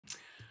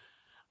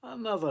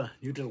Another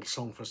new little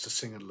song for us to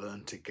sing and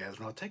learn together.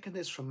 And I've taken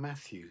this from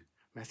Matthew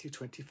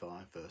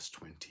 25, verse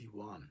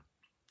 21.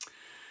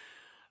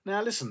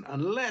 Now listen,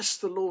 unless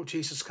the Lord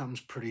Jesus comes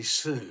pretty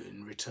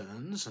soon,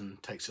 returns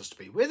and takes us to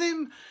be with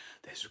him,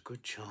 there's a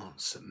good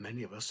chance that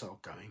many of us are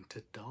going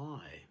to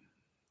die.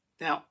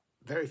 Now,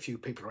 very few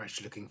people are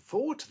actually looking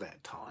forward to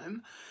that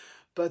time,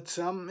 but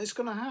it's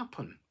going to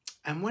happen.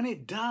 And when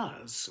it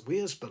does,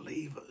 we as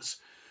believers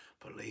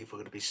believe we're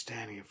going to be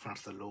standing in front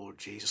of the Lord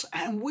Jesus,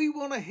 and we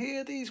want to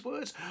hear these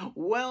words,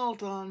 "Well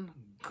done,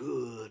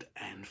 good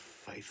and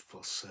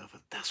faithful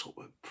servant." That's what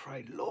we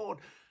pray. Lord,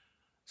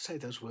 say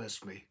those words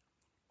to me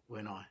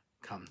when I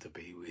come to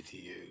be with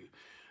you.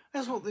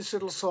 That's what this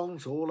little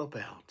song's all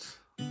about.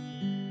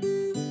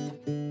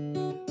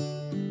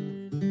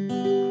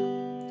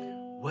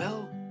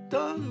 Well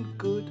done,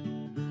 good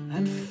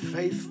and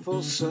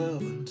faithful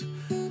servant.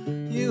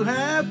 You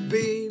have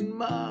been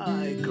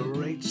my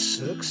great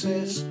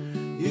success.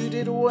 You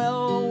did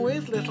well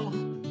with little,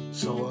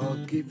 so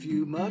I'll give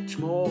you much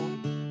more.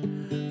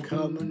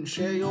 Come and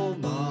share your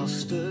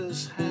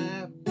master's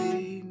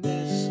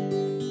happiness.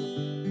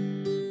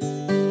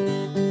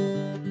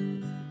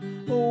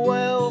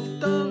 Well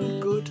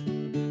done, good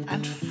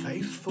and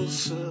faithful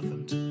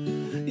servant.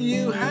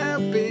 You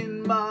have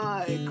been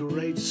my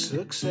great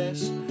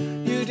success.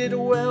 You did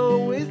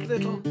well with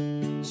little,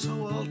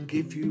 so I'll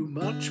give you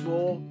much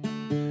more.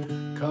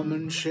 Come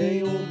and share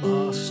your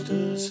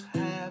master's happiness.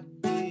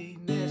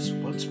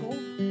 Once more.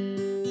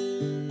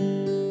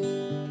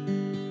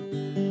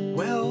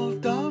 Well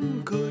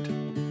done, good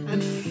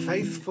and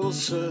faithful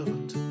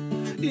servant.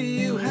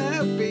 You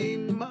have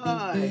been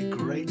my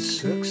great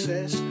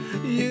success.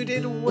 You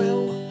did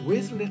well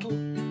with little,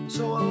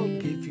 so I'll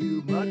give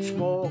you much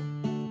more.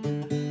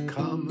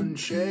 Come and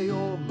share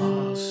your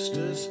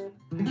master's